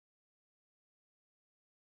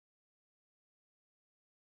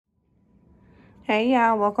Hey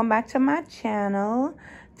y'all, welcome back to my channel.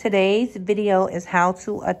 Today's video is how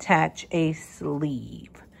to attach a sleeve.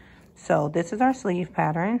 So this is our sleeve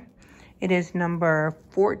pattern. It is number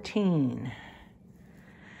 14.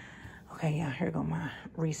 Okay, yeah, here go my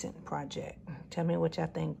recent project. Tell me what y'all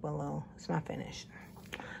think below. It's not finished.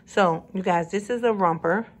 So you guys, this is a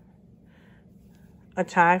romper, a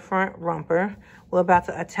tie front romper. We're about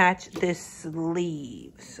to attach this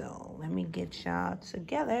sleeve. So let me get y'all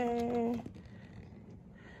together.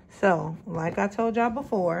 So, like I told y'all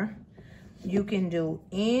before, you can do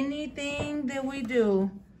anything that we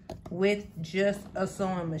do with just a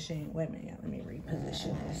sewing machine. Wait a minute, let me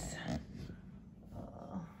reposition this.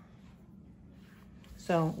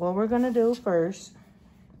 So, what we're going to do first,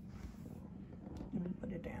 let me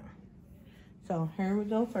put it down. So, here we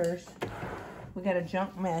go first. We got a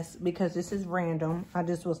junk mess because this is random. I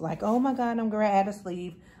just was like, oh my God, I'm going to add a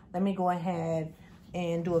sleeve. Let me go ahead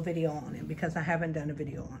and do a video on it because I haven't done a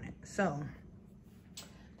video on it. So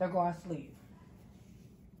there go our sleeve.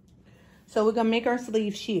 So we're gonna make our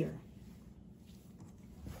sleeve sheer.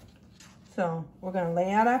 So we're gonna lay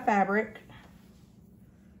out our fabric.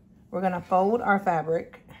 We're gonna fold our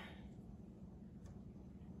fabric.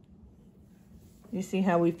 You see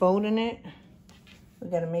how we folding it? We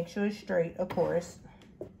gotta make sure it's straight, of course.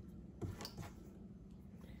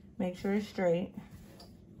 Make sure it's straight.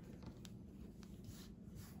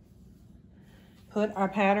 Put our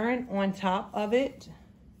pattern on top of it.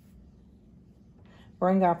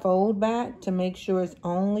 Bring our fold back to make sure it's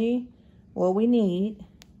only what we need.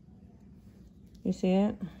 You see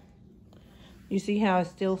it? You see how it's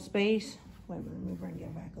still space? Wait a minute, let me bring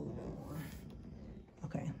it back a little bit more.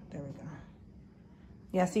 Okay, there we go.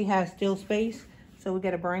 Yeah, see how it's still space? So we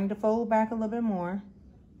gotta bring the fold back a little bit more.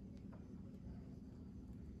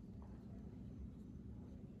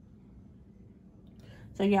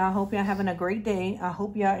 So y'all, I hope y'all having a great day. I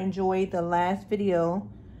hope y'all enjoyed the last video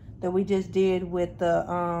that we just did with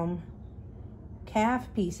the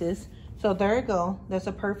calf pieces. So there you go. That's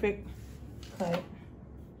a perfect cut.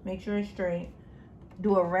 Make sure it's straight.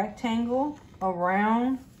 Do a rectangle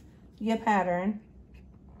around your pattern.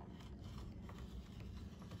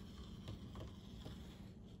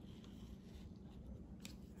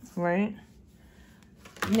 Right?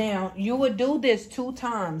 Now, you would do this 2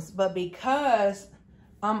 times, but because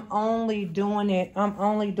I'm only doing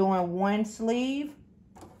one sleeve,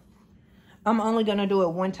 I'm only gonna do it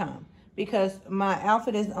 1 time because my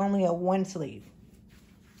outfit is only a 1 sleeve.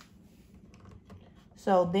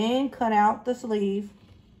 So then cut out the sleeve.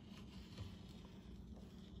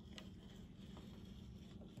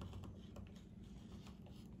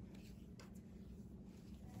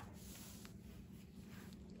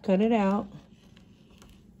 Cut it out.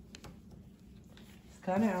 It's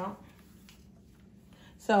cut out.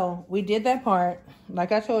 So we did that part.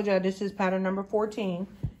 Like I told y'all, this is pattern number 14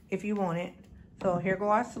 if you want it. So here go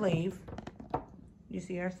our sleeve. You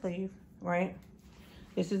see our sleeve, right?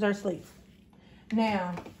 This is our sleeve.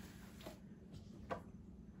 Now,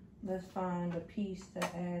 let's find a piece to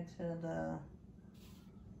add to the...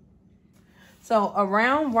 So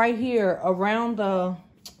around right here, around the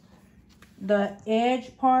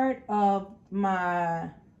edge part of my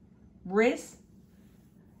wrist,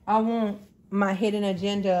 I want my hidden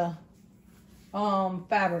agenda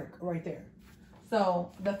fabric right there.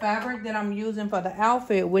 So the fabric that I'm using for the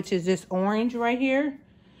outfit, which is this orange right here,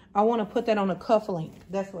 I want to put that on a cuff link.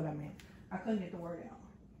 That's what I meant. I couldn't get the word out.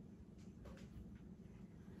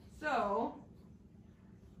 So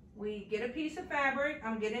we get a piece of fabric.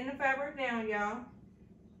 I'm getting the fabric down, y'all.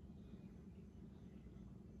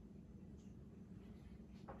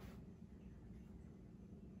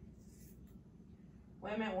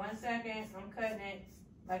 Wait a minute, 1 second. I'm cutting it.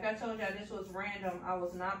 Like I told y'all, this was random. I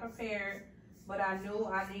was not prepared, but I knew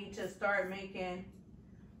I need to start making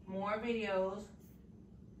more videos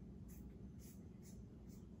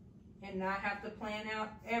and not have to plan out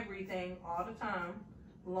everything all the time.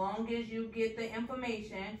 Long as you get the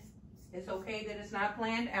information, it's okay that it's not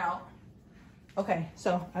planned out. Okay,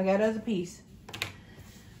 so I got us a piece.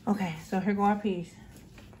 Okay, so here go our piece.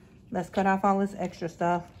 Let's cut off all this extra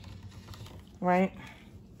stuff, right?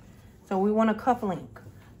 So we want a cuff link.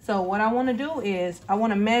 So what I want to do is I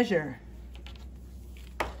want to measure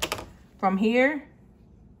from here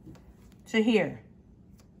to here.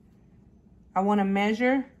 I want to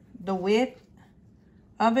measure the width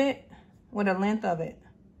of it with the length of it.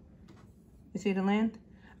 You see the length?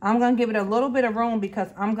 I'm going to give it a little bit of room because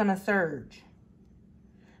I'm going to serge.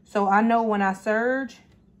 So I know when I serge,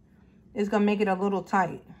 it's going to make it a little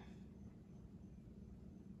tight.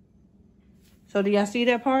 So do y'all see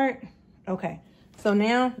that part? Okay. So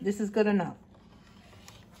now this is good enough.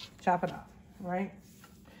 chop it off, right?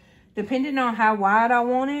 Depending on how wide I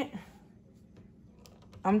want it,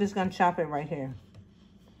 I'm just gonna chop it right here,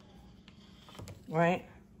 right?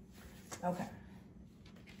 Okay.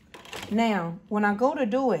 Now, when I go to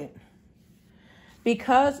do it,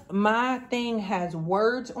 because my thing has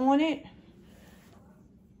words on it,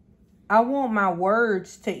 I want my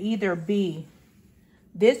words to either be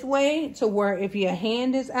this way to where if your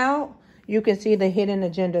hand is out, you can see the hidden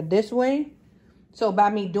agenda this way. So by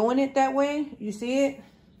me doing it that way, you see it?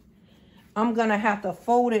 I'm gonna have to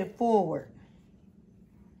fold it forward.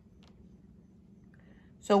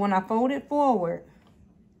 So when I fold it forward,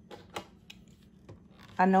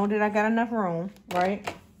 I know that I got enough room,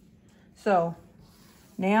 right? So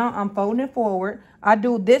now I'm folding it forward. I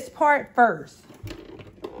do this part first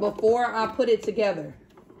before I put it together.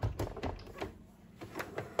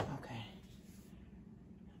 Okay.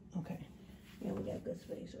 Okay. Yeah, we got good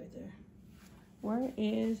space right there. Where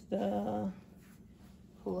is the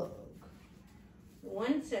plug?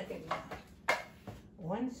 1 second.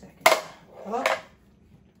 1 second. Oh,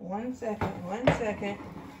 1 second. 1 second.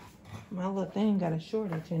 My little thing got a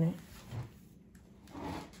shortage in it.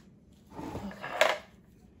 Okay.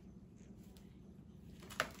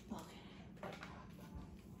 Okay.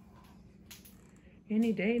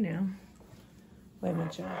 Any day now. Wait a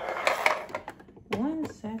minute, y'all. 1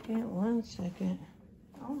 second. 1 second.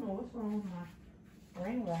 I don't know what's wrong with my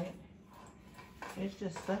ring light. It's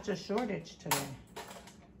just such a shortage today.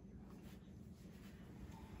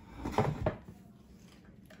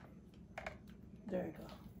 There you go.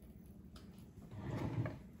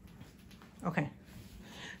 Okay.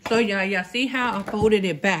 So y'all see how I folded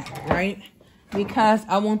it back, right? Because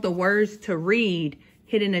I want the words to read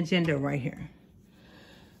hidden agenda right here.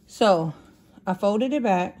 So I folded it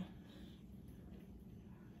back.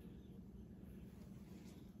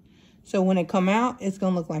 So when it come out, it's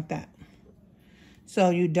gonna look like that. So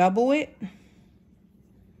you double it.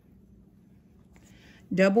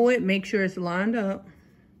 Double it, make sure it's lined up.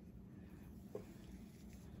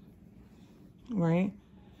 Right?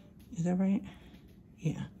 Is that right?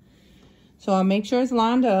 Yeah. So I'll make sure it's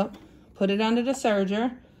lined up. Put it under the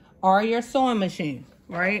serger or your sewing machine,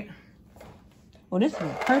 right? Well, this is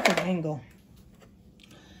a perfect angle.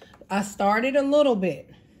 I started a little bit.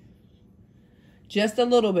 Just a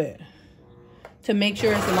little bit. To make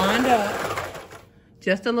sure it's lined up.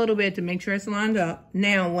 Just a little bit to make sure it's lined up.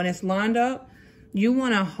 Now, when it's lined up, you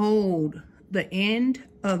want to hold the end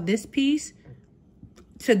of this piece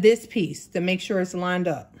to this piece to make sure it's lined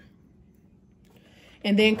up.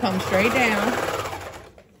 And then come straight down.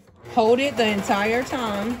 Hold it the entire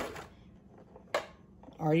time.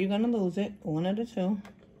 Or you're going to lose it. One of the two.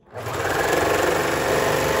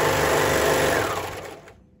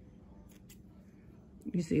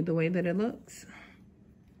 You see the way that it looks?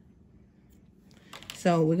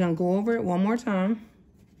 So we're going to go over it one more time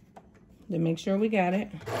to make sure we got it.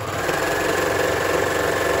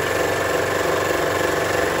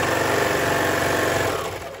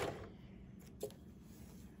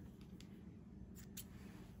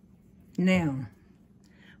 Now,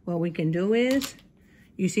 what we can do is,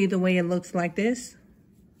 you see the way it looks like this?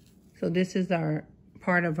 So this is our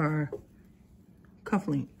part of our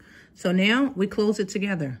cufflink. So now we close it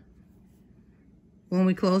together. When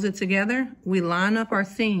we close it together, we line up our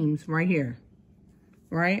seams right here,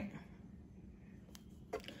 right?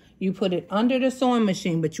 You put it under the sewing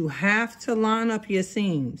machine, but you have to line up your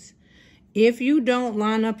seams. If you don't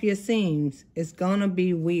line up your seams, it's gonna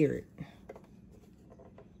be weird.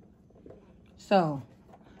 So,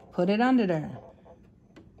 put it under there.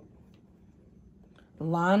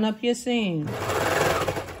 Line up your seams.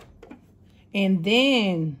 And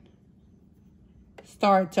then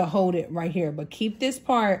start to hold it right here. But keep this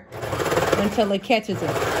part until it catches it.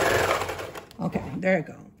 Okay, there you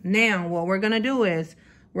go. Now, what we're going to do is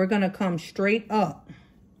we're going to come straight up.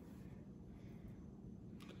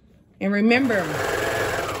 And remember,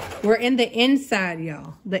 we're in the inside,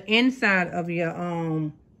 y'all. The inside of your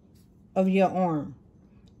arm.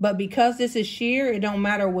 But because this is sheer, it don't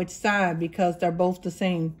matter which side because they're both the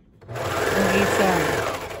same on each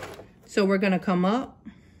side. So we're going to come up.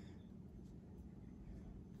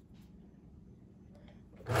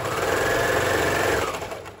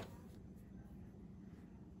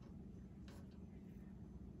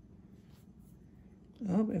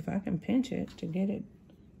 Oh, if I can pinch it to get it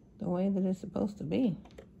the way that it's supposed to be.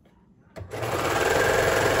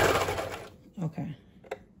 Okay.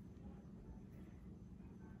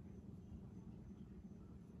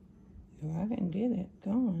 If I can get it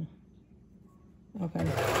going. Okay.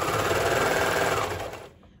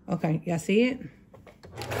 Okay, y'all see it?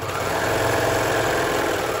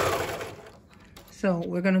 So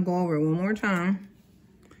we're gonna go over it one more time.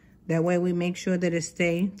 That way we make sure that it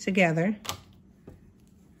stays together.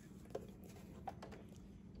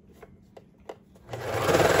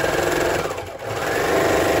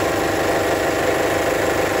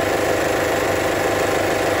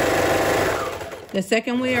 The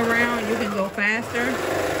second way around, you can go faster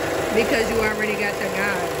because you already got your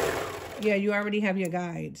guide. Yeah, you already have your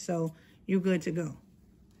guide, so you're good to go.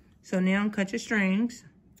 So now cut your strings,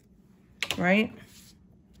 right?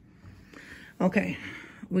 Okay,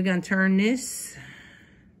 we're gonna turn this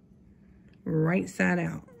right side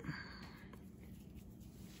out.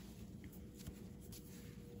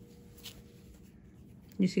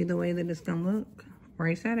 You see the way that it's gonna look?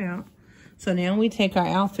 Right side out. So now we take our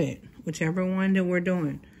outfit, whichever one that we're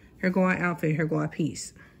doing. Here go our outfit, here go our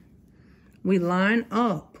piece. We line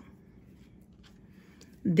up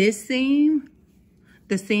this seam,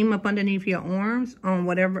 the seam up underneath your arms on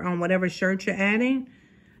whatever shirt you're adding.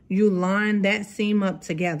 You line that seam up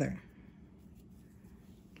together.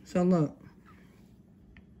 So look,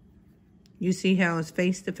 you see how it's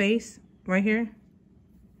face to face right here,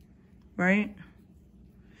 right?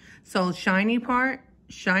 So shiny part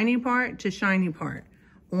to shiny part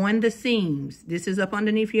on the seams. This is up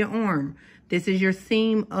underneath your arm. This is your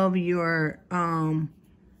seam of your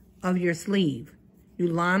sleeve. You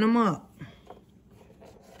line them up.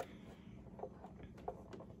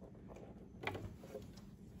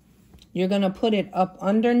 You're gonna put it up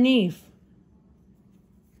underneath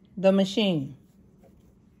the machine,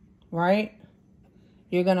 right?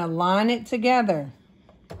 You're gonna line it together.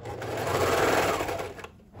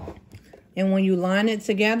 And when you line it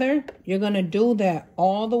together, you're gonna do that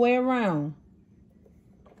all the way around.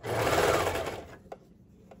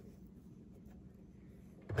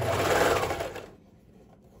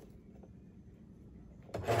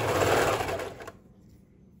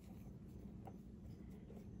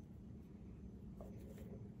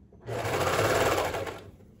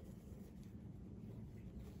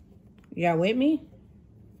 Y'all with me?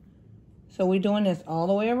 So we're doing this all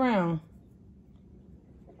the way around.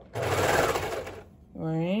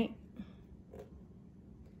 Right?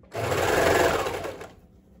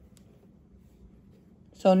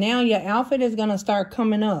 So now your outfit is gonna start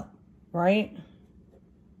coming up, right?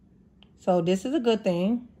 So this is a good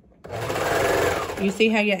thing. You see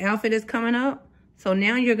how your outfit is coming up? So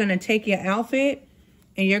now you're gonna take your outfit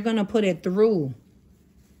and you're gonna put it through.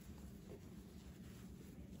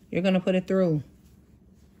 You're gonna put it through.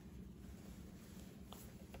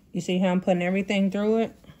 You see how I'm putting everything through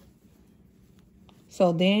it?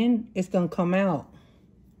 So then it's gonna come out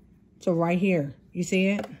to right here. You see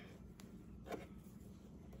it?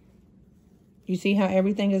 You see how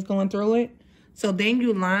everything is going through it? So then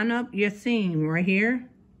you line up your seam right here.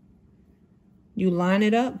 You line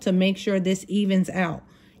it up to make sure this evens out.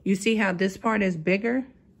 You see how this part is bigger?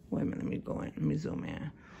 Wait a minute, let me go in, let me zoom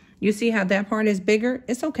in. You see how that part is bigger?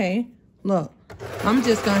 It's okay. Look, I'm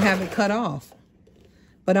just gonna have it cut off.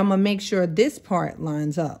 But I'm gonna make sure this part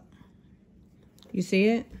lines up. You see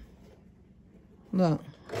it? Look.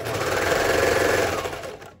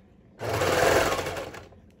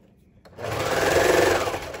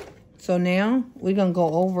 So now we're gonna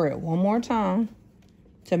go over it one more time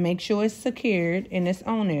to make sure it's secured and it's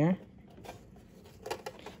on there.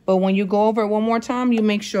 But when you go over it one more time, you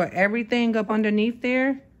make sure everything up underneath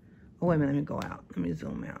there. Oh, wait a minute, let me go out. Let me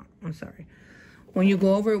zoom out. I'm sorry. When you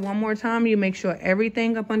go over it one more time, you make sure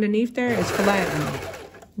everything up underneath there is flattened.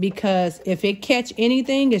 Because if it catch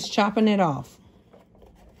anything, it's chopping it off.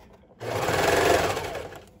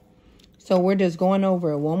 So we're just going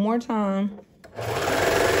over it one more time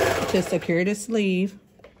to secure the sleeve.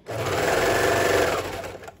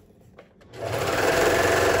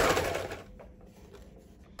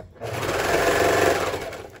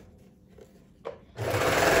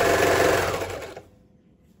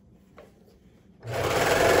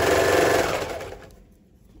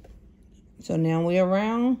 So now we're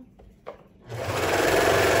around.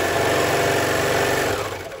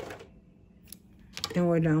 And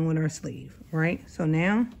we're done with our sleeve, right? So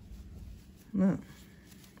now, look.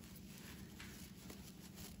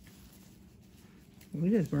 We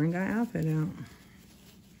just bring our outfit out.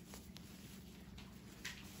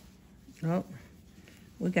 Oh,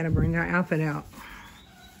 we gotta bring our outfit out.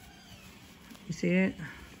 You see it?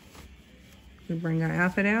 We bring our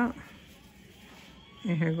outfit out.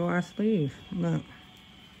 And here go our sleeve. Look.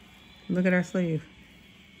 Look at our sleeve.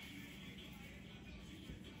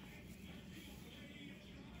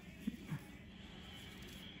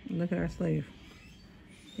 Look at our sleeve.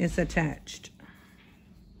 It's attached.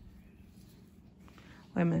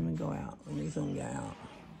 Wait a minute, let me go out. Let me zoom you out.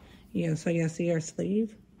 Yeah, so y'all see our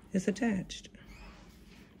sleeve? It's attached.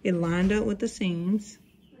 It lined up with the seams.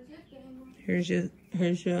 Here's your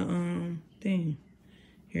thing.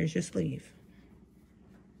 Here's your sleeve.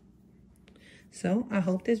 So I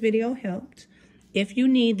hope this video helped. If you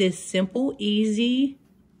need this simple, easy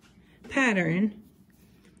pattern,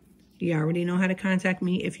 you already know how to contact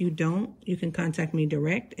me. If you don't, you can contact me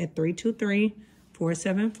direct at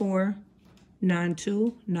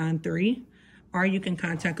 323-474-9293. Or you can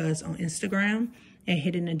contact us on Instagram at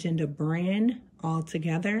Hidden Agenda Brand all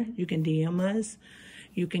together. You can DM us.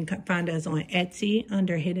 You can find us on Etsy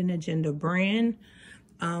under Hidden Agenda Brand.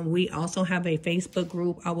 We also have a Facebook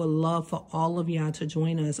group. I would love for all of y'all to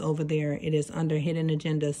join us over there. It is under Hidden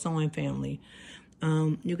Agenda Sewing Family.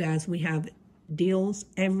 You guys, we have deals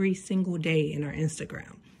every single day in our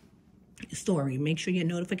Instagram story. Make sure your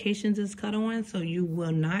notifications is cut on so you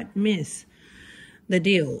will not miss the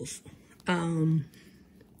deals.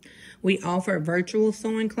 We offer virtual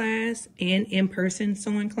sewing class and in-person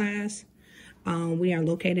sewing class. We are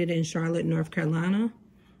located in Charlotte, North Carolina.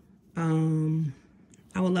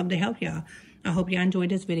 I would love to help y'all. I hope y'all enjoyed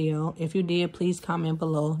this video. If you did, please comment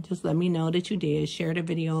below. Just let me know that you did. Share the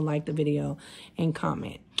video, like the video, and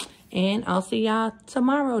comment. And I'll see y'all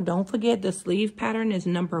tomorrow. Don't forget the sleeve pattern is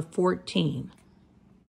number 14.